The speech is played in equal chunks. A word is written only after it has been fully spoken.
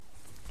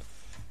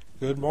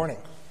Good morning.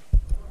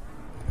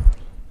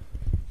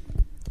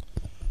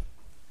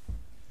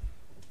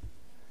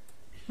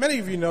 Many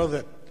of you know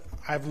that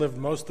I've lived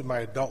most of my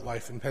adult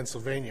life in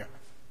Pennsylvania.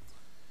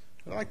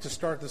 I'd like to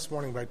start this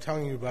morning by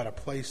telling you about a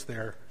place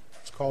there.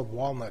 It's called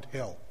Walnut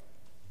Hill.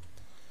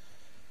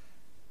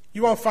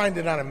 You won't find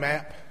it on a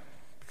map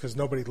because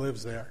nobody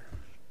lives there.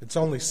 It's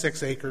only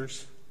 6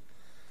 acres.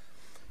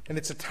 And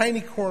it's a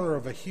tiny corner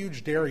of a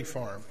huge dairy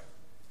farm.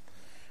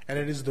 And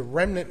it is the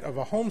remnant of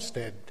a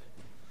homestead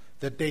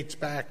that dates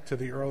back to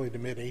the early to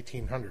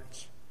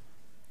mid-1800s.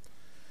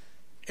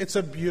 It's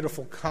a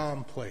beautiful,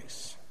 calm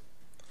place.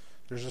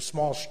 There's a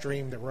small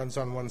stream that runs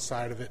on one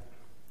side of it.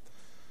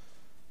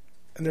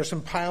 And there's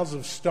some piles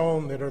of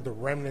stone that are the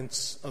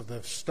remnants of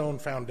the stone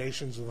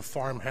foundations of the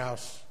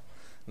farmhouse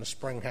and a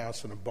spring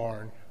house and a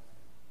barn.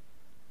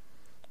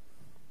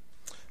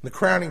 The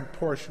crowning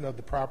portion of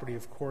the property,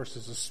 of course,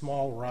 is a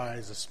small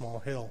rise, a small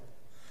hill,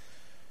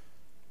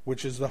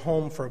 which is the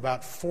home for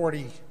about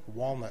 40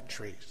 walnut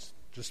trees,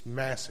 just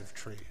massive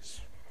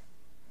trees.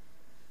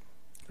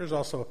 There's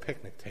also a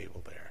picnic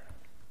table there.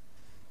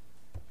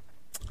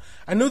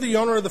 I knew the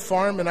owner of the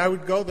farm, and I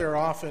would go there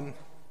often.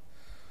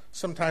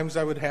 Sometimes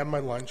I would have my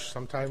lunch.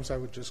 Sometimes I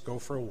would just go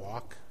for a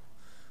walk.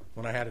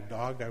 When I had a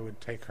dog, I would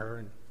take her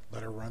and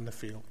let her run the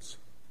fields.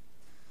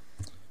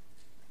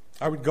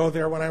 I would go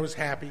there when I was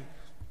happy,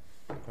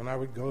 and I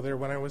would go there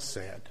when I was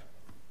sad.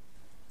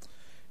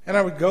 And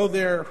I would go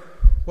there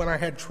when I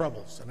had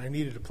troubles and I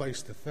needed a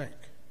place to think.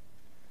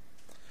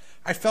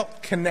 I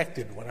felt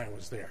connected when I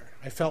was there.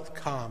 I felt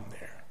calm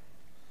there.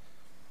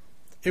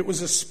 It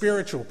was a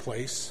spiritual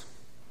place.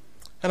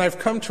 And I've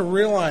come to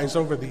realize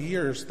over the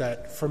years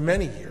that for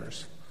many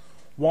years,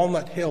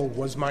 Walnut Hill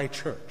was my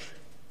church.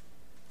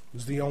 It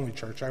was the only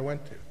church I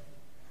went to.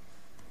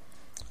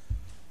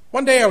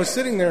 One day I was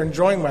sitting there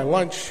enjoying my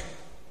lunch,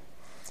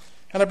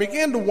 and I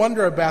began to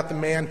wonder about the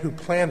man who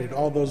planted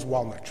all those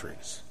walnut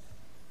trees.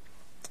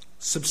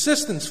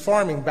 Subsistence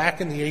farming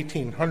back in the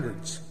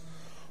 1800s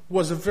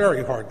was a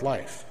very hard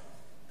life.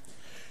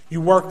 You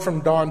worked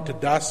from dawn to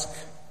dusk.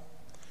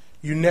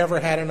 You never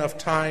had enough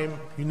time.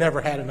 You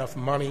never had enough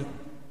money.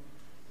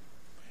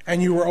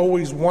 And you were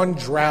always one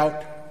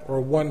drought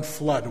or one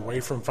flood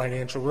away from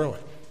financial ruin.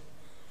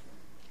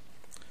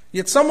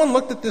 Yet someone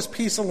looked at this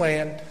piece of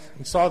land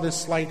and saw this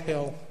slight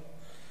hill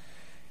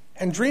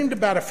and dreamed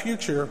about a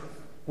future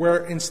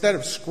where instead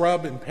of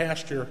scrub and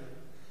pasture,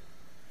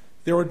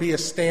 there would be a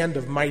stand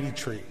of mighty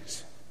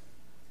trees.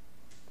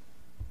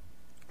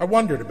 I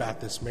wondered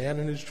about this man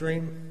and his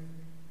dream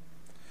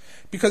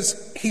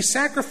because he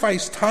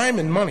sacrificed time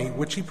and money,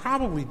 which he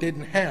probably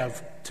didn't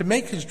have, to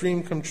make his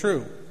dream come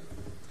true,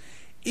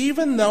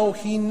 even though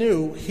he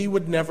knew he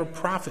would never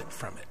profit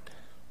from it.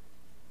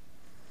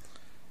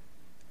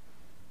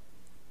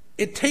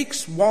 It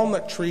takes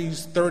walnut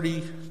trees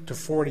 30 to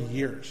 40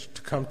 years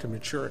to come to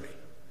maturity.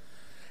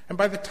 And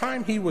by the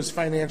time he was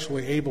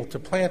financially able to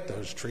plant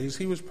those trees,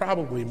 he was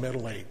probably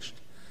middle-aged.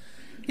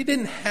 He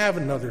didn't have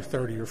another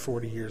 30 or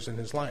 40 years in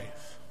his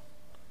life.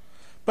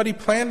 But he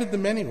planted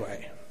them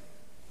anyway.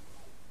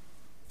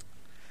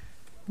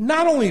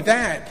 Not only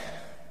that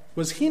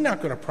was he not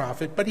going to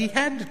profit, but he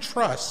had to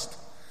trust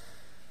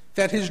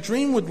that his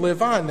dream would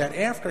live on, that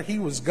after he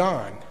was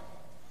gone,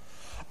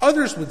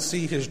 others would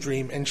see his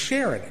dream and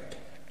share in it.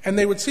 And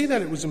they would see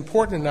that it was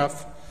important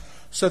enough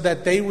so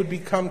that they would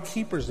become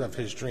keepers of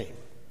his dream,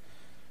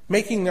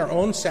 making their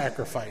own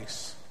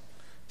sacrifice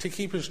to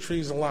keep his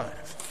trees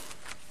alive.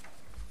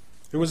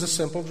 It was a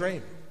simple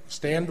dream, a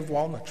stand of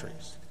walnut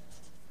trees.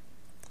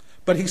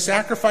 But he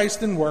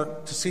sacrificed and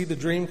worked to see the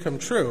dream come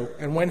true,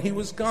 and when he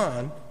was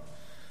gone,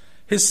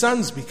 his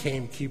sons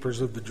became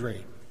keepers of the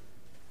dream,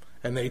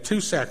 and they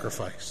too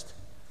sacrificed.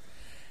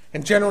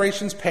 And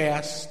generations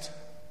passed,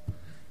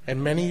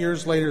 and many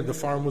years later the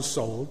farm was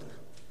sold,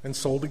 and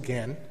sold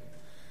again.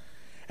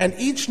 And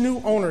each new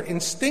owner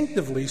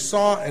instinctively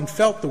saw and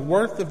felt the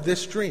worth of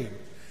this dream,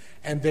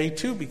 and they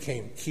too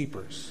became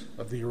keepers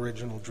of the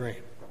original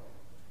dream.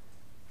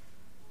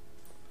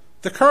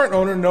 The current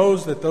owner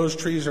knows that those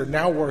trees are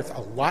now worth a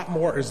lot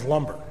more as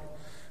lumber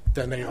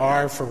than they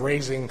are for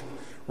raising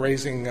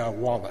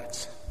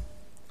walnuts.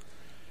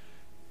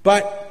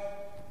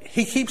 But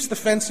he keeps the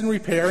fence in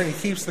repair, and he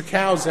keeps the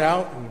cows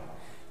out, and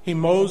he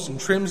mows and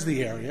trims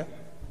the area.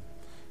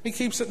 He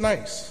keeps it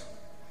nice.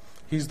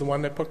 He's the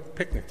one that put the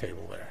picnic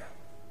table there.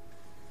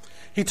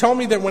 He told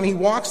me that when he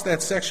walks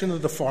that section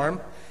of the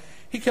farm,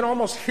 he can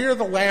almost hear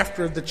the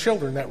laughter of the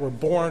children that were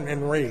born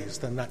and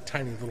raised on that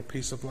tiny little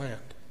piece of land.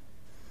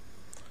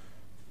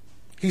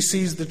 He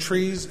sees the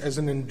trees as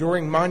an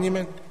enduring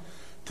monument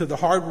to the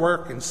hard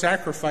work and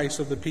sacrifice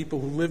of the people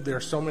who lived there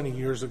so many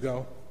years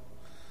ago.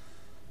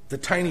 The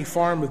tiny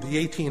farm of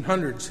the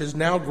 1800s has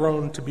now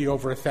grown to be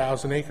over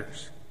 1,000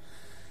 acres,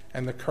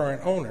 and the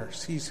current owner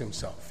sees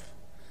himself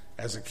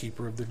as a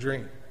keeper of the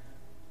dream.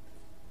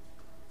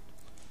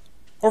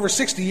 Over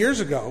 60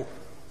 years ago,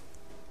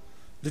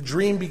 the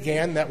dream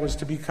began that was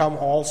to become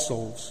All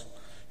Souls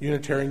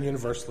Unitarian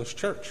Universalist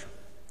Church.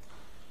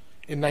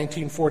 In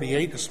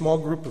 1948, a small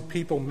group of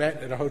people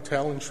met at a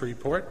hotel in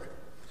Shreveport.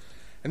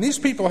 And these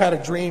people had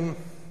a dream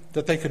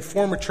that they could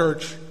form a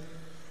church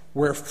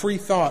where free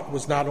thought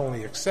was not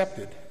only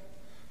accepted,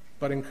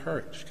 but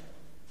encouraged.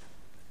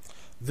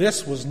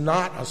 This was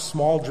not a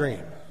small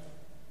dream.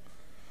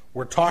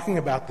 We're talking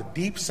about the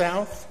Deep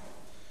South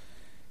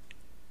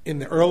in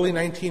the early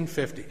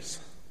 1950s,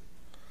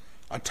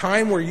 a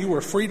time where you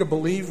were free to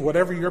believe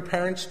whatever your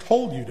parents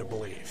told you to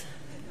believe,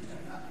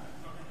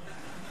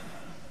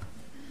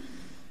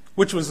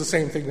 which was the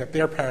same thing that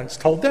their parents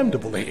told them to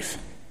believe.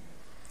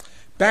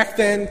 Back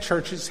then,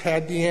 churches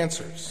had the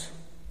answers,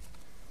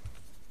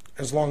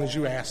 as long as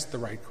you asked the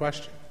right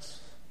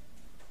questions.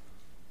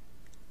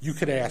 You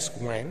could ask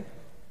when,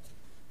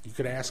 you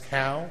could ask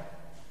how,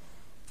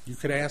 you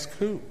could ask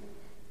who.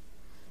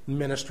 The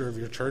minister of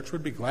your church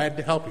would be glad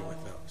to help you with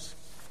those.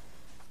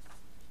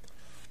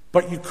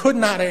 But you could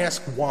not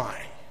ask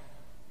why.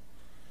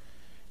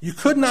 You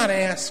could not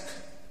ask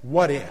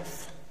what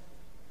if.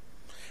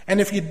 And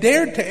if you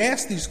dared to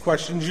ask these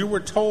questions, you were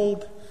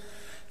told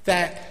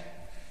that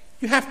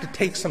you have to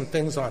take some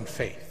things on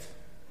faith.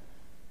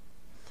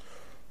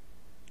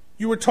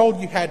 You were told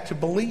you had to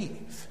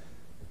believe.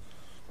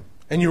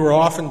 And you were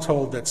often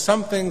told that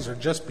some things are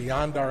just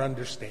beyond our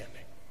understanding.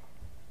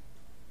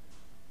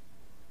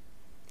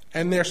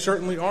 And there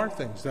certainly are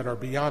things that are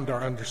beyond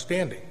our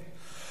understanding.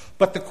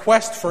 But the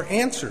quest for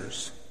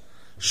answers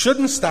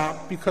shouldn't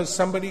stop because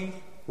somebody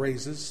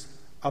raises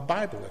a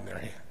Bible in their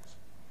hands.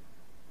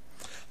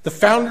 The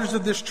founders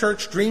of this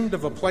church dreamed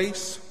of a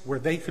place where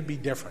they could be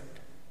different.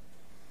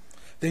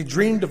 They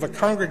dreamed of a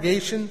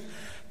congregation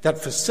that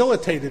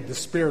facilitated the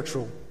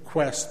spiritual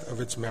quest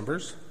of its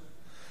members.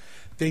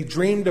 They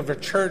dreamed of a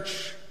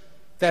church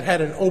that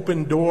had an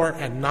open door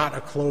and not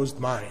a closed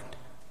mind.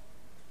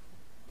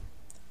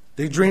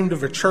 They dreamed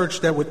of a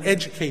church that would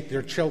educate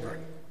their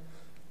children,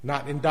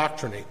 not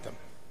indoctrinate them.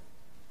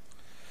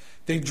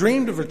 They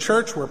dreamed of a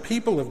church where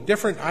people of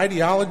different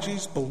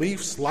ideologies,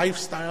 beliefs,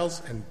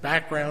 lifestyles, and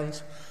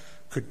backgrounds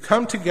could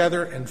come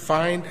together and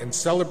find and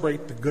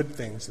celebrate the good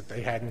things that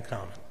they had in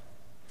common.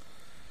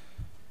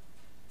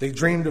 They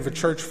dreamed of a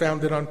church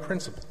founded on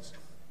principles,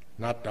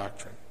 not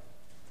doctrine.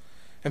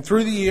 And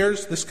through the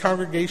years, this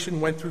congregation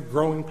went through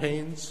growing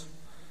pains.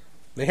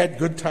 They had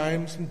good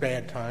times and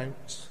bad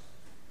times.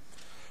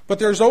 But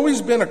there's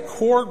always been a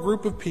core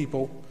group of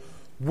people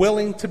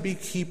willing to be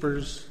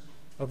keepers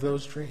of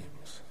those dreams.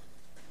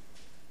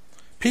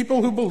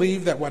 People who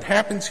believe that what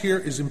happens here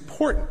is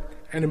important,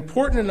 and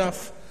important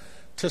enough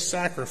to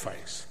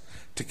sacrifice,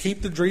 to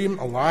keep the dream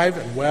alive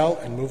and well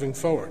and moving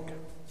forward.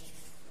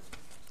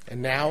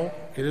 And now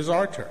it is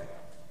our turn.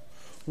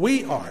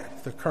 We are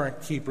the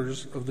current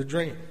keepers of the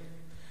dream.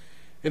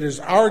 It is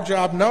our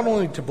job not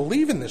only to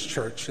believe in this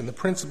church and the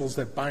principles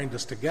that bind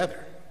us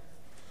together,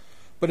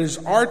 but it is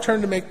our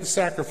turn to make the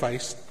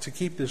sacrifice to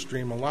keep this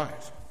dream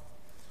alive.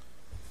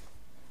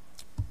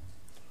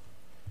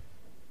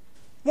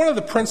 One of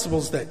the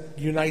principles that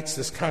unites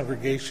this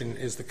congregation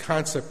is the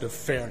concept of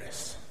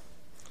fairness.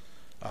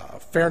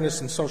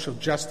 Fairness in social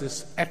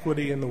justice,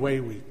 equity in the way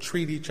we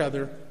treat each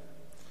other.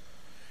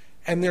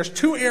 And there's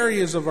two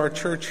areas of our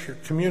church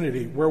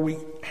community where we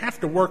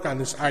have to work on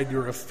this idea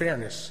of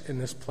fairness in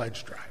this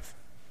pledge drive.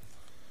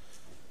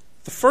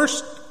 The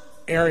first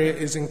area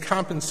is in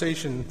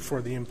compensation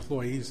for the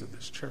employees of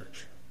this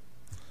church.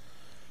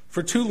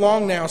 For too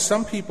long now,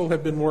 some people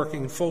have been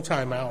working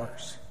full-time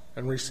hours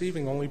and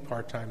receiving only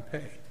part-time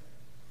pay.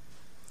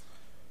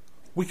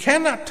 We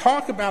cannot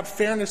talk about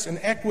fairness and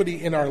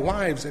equity in our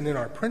lives and in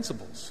our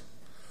principles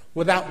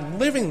without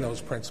living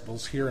those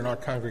principles here in our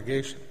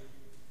congregation.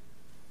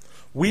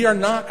 We are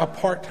not a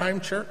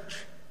part-time church.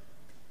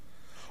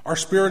 Our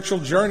spiritual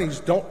journeys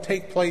don't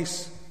take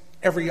place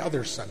every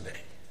other Sunday.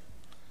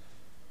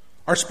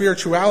 Our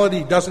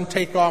spirituality doesn't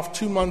take off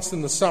 2 months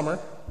in the summer,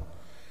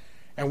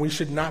 and we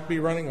should not be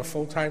running a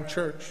full-time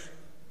church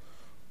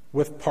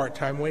with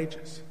part-time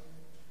wages.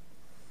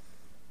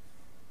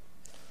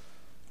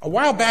 A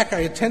while back, I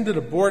attended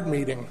a board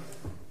meeting,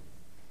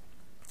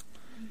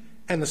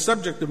 and the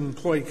subject of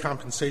employee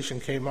compensation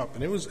came up,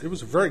 and it was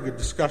a very good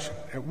discussion.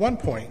 At one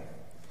point,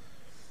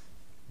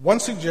 one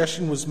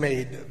suggestion was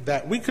made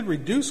that we could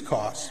reduce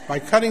costs by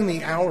cutting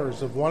the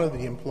hours of one of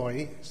the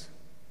employees,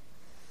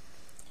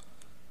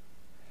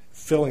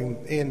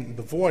 filling in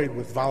the void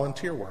with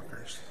volunteer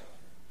workers.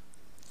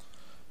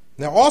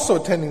 Now,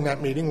 also attending that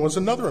meeting was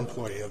another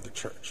employee of the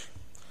church.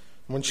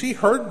 When she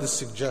heard the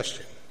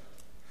suggestion,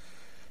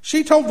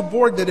 she told the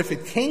board that if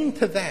it came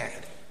to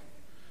that,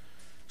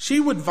 she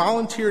would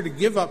volunteer to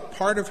give up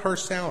part of her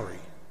salary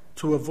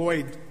to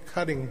avoid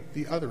cutting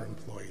the other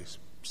employee's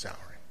salary.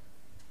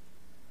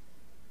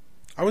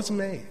 I was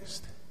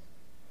amazed.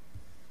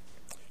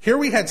 Here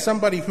we had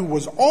somebody who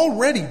was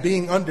already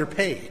being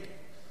underpaid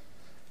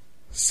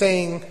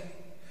saying,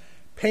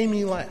 "Pay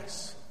me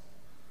less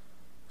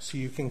so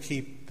you can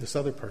keep this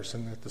other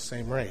person at the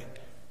same rate."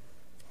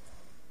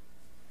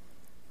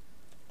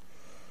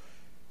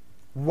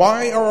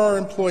 Why are our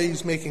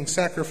employees making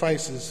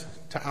sacrifices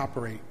to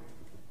operate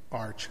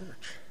our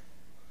church?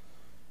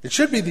 It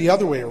should be the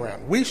other way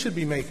around. We should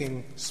be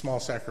making small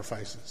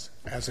sacrifices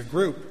as a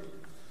group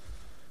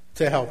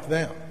to help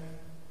them.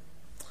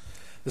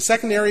 The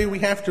second area we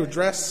have to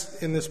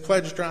address in this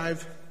pledge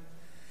drive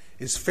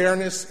is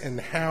fairness in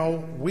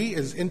how we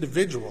as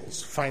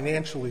individuals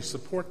financially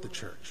support the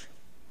church.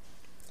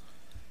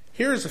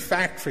 Here's a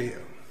fact for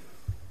you.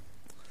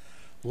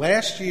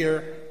 Last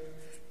year,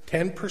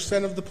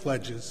 10% of the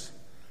pledges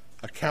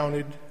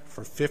accounted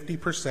for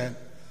 50%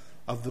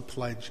 of the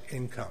pledge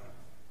income.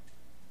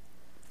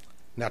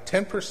 Now,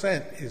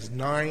 10% is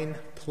 9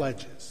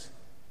 pledges.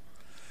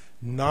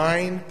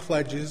 9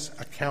 pledges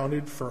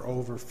accounted for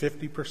over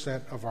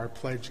 50% of our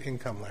pledge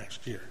income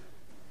last year.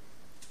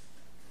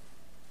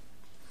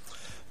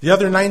 The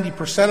other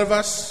 90% of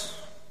us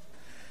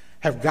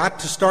have got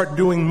to start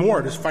doing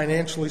more to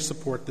financially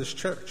support this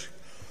church.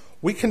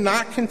 We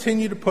cannot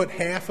continue to put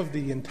half of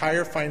the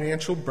entire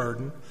financial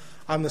burden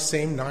on the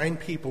same 9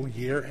 people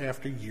year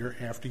after year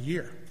after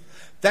year.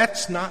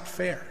 That's not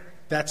fair.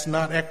 That's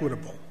not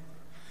equitable.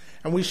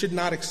 And we should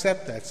not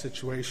accept that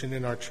situation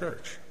in our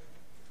church.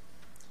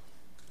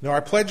 Now,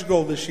 our pledge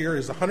goal this year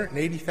is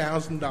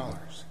 $180,000.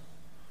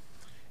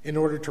 In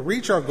order to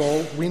reach our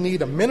goal, we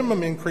need a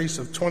minimum increase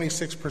of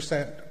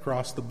 26%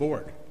 across the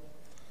board.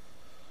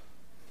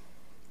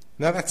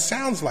 Now, that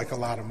sounds like a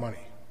lot of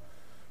money,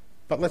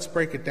 but let's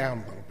break it down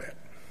a little bit.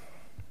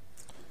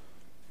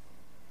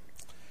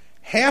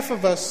 Half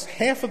of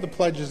the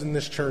pledges in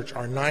this church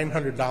are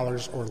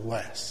 $900 or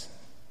less.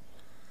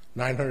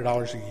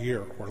 $900 a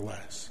year or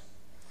less.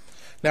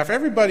 Now, if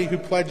everybody who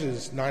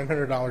pledges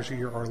 $900 a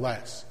year or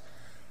less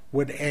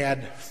would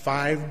add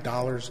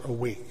 $5 a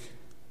week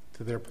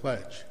to their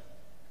pledge,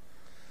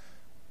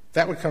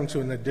 that would come to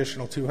an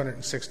additional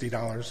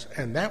 $260,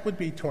 and that would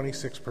be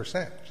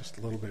 26%, just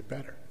a little bit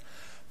better.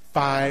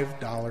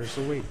 $5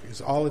 a week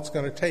is all it's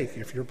going to take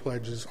if your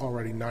pledge is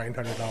already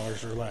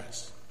 $900 or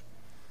less.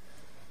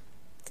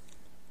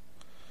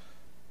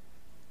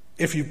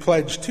 If you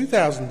pledge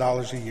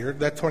 $2,000 a year,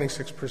 that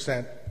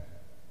 26%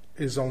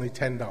 is only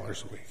 $10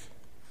 a week.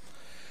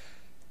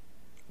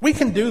 We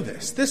can do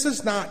this. This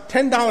is not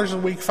 $10 a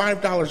week,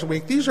 $5 a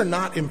week. These are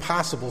not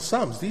impossible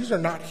sums. These are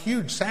not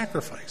huge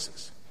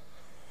sacrifices.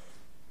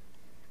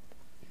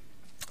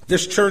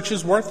 This church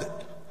is worth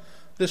it.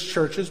 This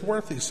church is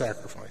worth these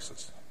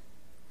sacrifices.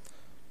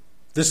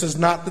 This is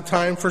not the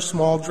time for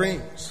small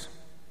dreams.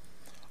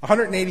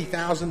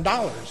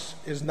 $180,000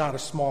 is not a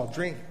small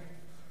dream,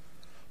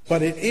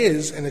 but it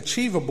is an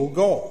achievable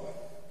goal.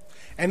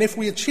 And if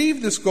we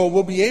achieve this goal,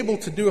 we'll be able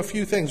to do a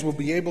few things. We'll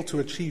be able to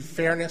achieve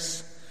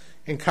fairness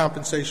in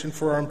compensation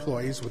for our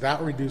employees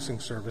without reducing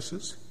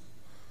services.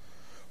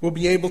 We'll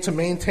be able to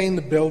maintain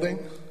the building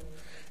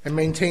and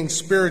maintain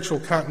spiritual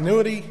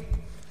continuity.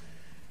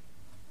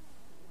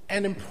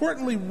 And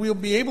importantly, we'll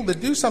be able to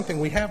do something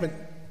we haven't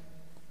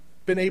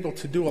been able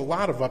to do a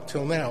lot of up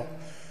till now.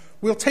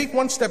 We'll take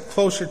one step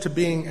closer to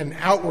being an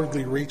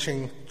outwardly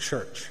reaching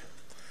church.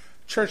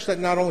 Church that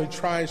not only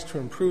tries to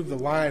improve the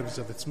lives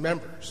of its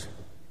members,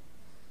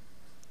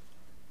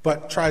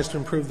 but tries to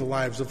improve the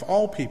lives of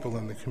all people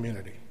in the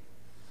community.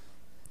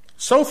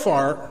 So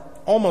far,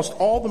 almost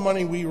all the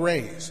money we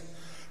raise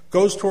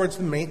goes towards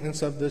the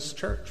maintenance of this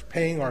church,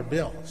 paying our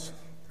bills.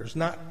 There's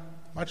not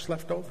much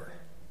left over.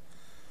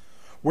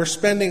 We're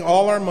spending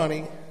all our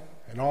money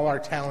and all our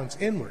talents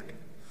inward.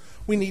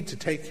 We need to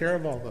take care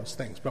of all those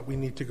things, but we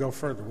need to go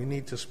further. We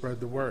need to spread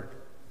the word.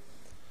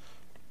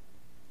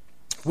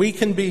 We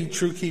can be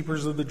true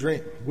keepers of the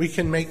dream. We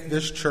can make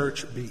this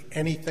church be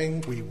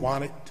anything we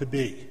want it to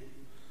be.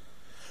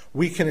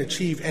 We can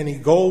achieve any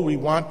goal we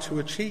want to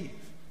achieve.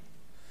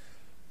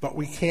 But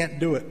we can't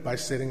do it by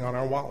sitting on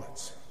our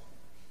wallets.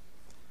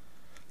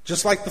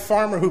 Just like the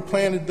farmer who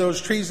planted those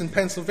trees in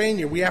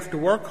Pennsylvania, we have to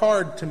work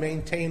hard to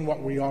maintain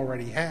what we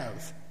already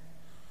have.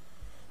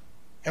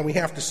 And we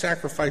have to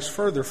sacrifice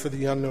further for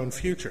the unknown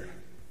future.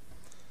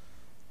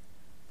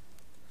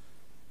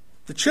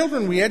 The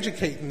children we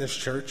educate in this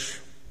church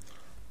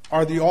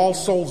are the All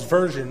Souls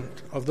version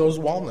of those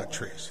walnut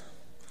trees.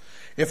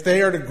 If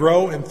they are to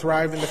grow and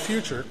thrive in the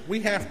future,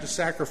 we have to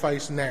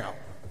sacrifice now.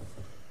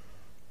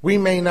 We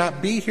may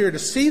not be here to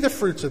see the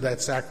fruits of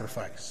that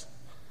sacrifice,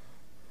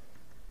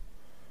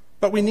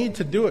 but we need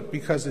to do it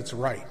because it's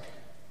right.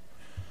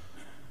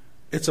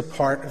 It's a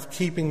part of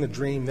keeping the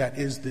dream that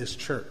is this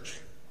church.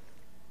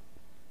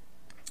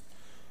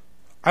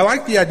 I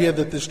like the idea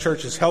that this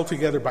church is held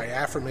together by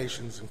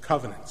affirmations and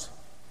covenants.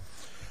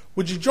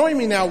 Would you join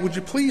me now? Would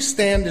you please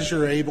stand as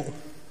you're able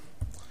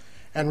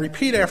and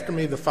repeat after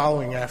me the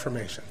following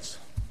affirmations?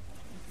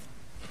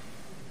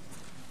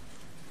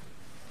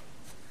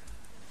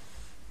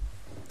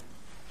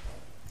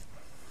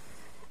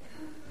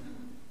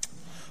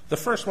 The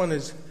first one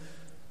is,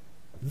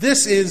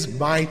 this is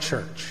my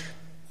church.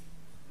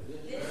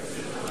 This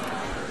is my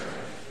church.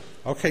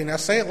 Okay, now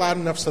say it loud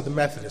enough so the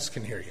Methodists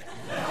can hear you.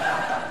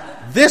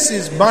 This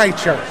is my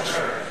church.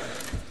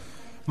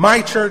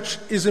 My church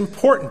is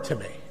important to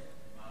me.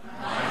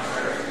 My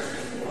church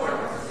is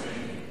important to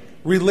me.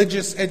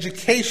 Religious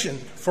education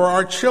for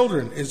our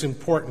children is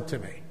important to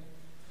me.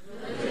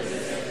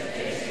 Religious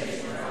education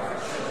for our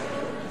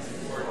children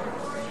is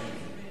important to me.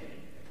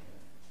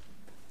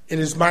 It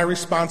is my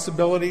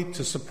responsibility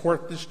to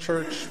support this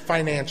church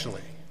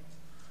financially.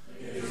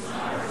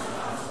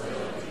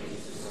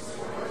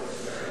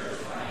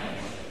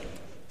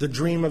 The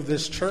dream of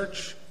this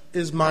church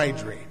is my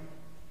dream.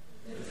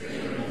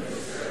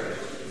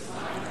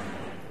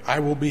 I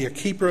will be a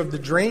keeper of the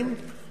dream.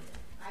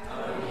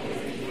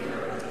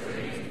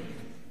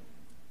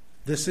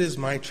 This is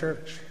my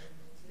church.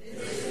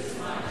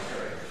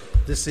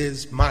 This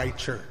is my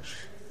church.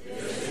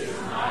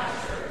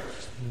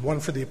 One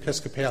for the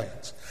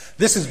Episcopalians.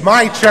 This is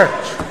my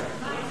church.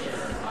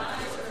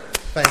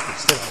 Thank you.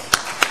 Sit down.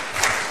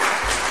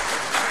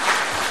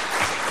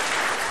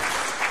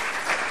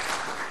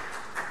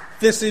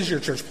 This is your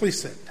church. Please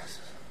sit.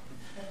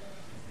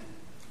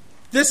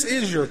 This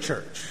is your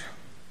church.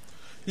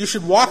 You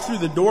should walk through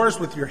the doors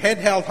with your head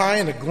held high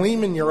and a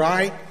gleam in your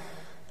eye,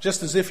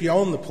 just as if you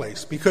own the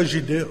place, because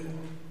you do.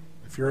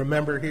 If you're a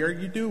member here,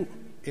 you do,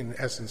 in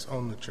essence,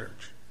 own the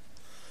church.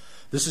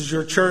 This is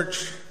your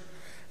church,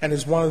 and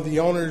as one of the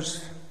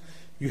owners,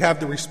 you have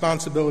the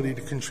responsibility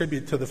to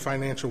contribute to the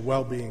financial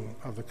well-being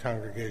of the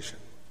congregation.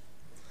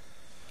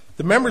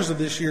 The members of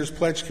this year's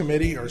Pledge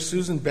Committee are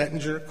Susan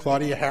Bettinger,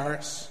 Claudia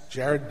Harris,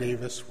 Jared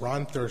Davis,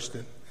 Ron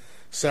Thurston,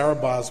 Sarah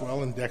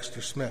Boswell, and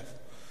Dexter Smith.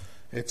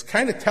 It's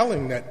kind of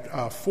telling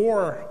that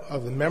 4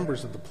 of the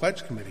members of the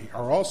Pledge Committee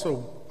are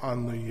also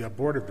on the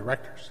board of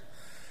directors.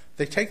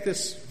 They take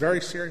this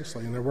very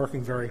seriously, and they're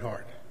working very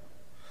hard.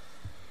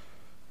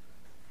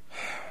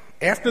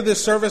 After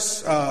this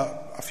service,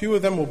 a few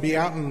of them will be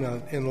out in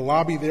the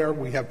lobby there.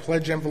 We have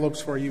pledge envelopes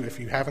for you. If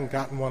you haven't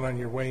gotten one on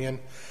your way in,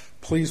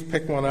 please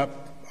pick one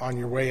up on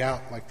your way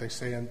out, like they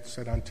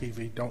said on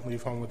TV. Don't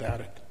leave home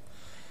without it.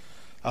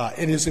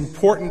 It is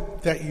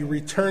important that you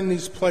return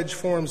these pledge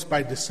forms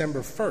by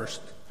December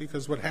 1st,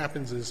 because what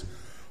happens is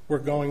we're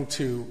going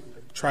to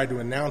try to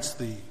announce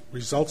the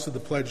results of the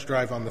pledge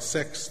drive on the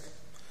 6th,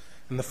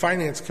 and the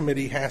Finance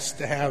Committee has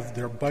to have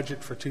their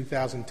budget for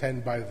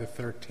 2010 by the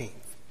 13th.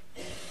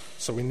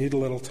 So we need a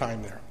little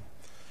time there.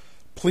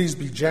 Please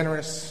be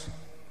generous,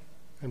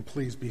 and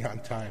please be on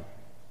time.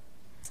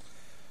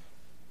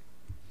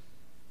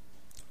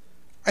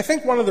 I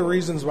think one of the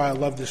reasons why I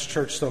love this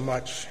church so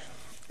much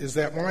is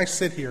that when I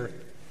sit here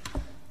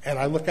and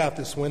I look out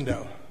this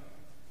window,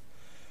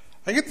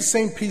 I get the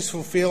same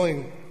peaceful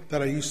feeling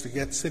that I used to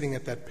get sitting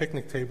at that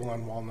picnic table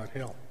on Walnut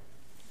Hill.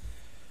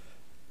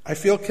 I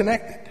feel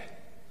connected.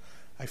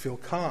 I feel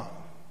calm.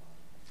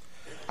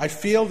 I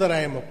feel that I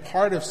am a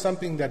part of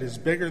something that is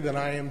bigger than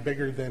I am,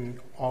 bigger than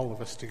all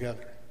of us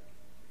together.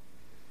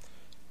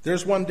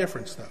 There's one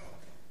difference, though.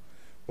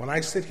 When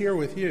I sit here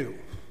with you,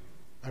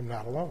 I'm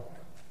not alone.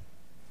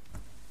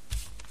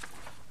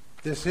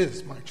 This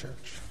is my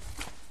church.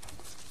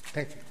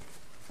 Thank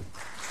you.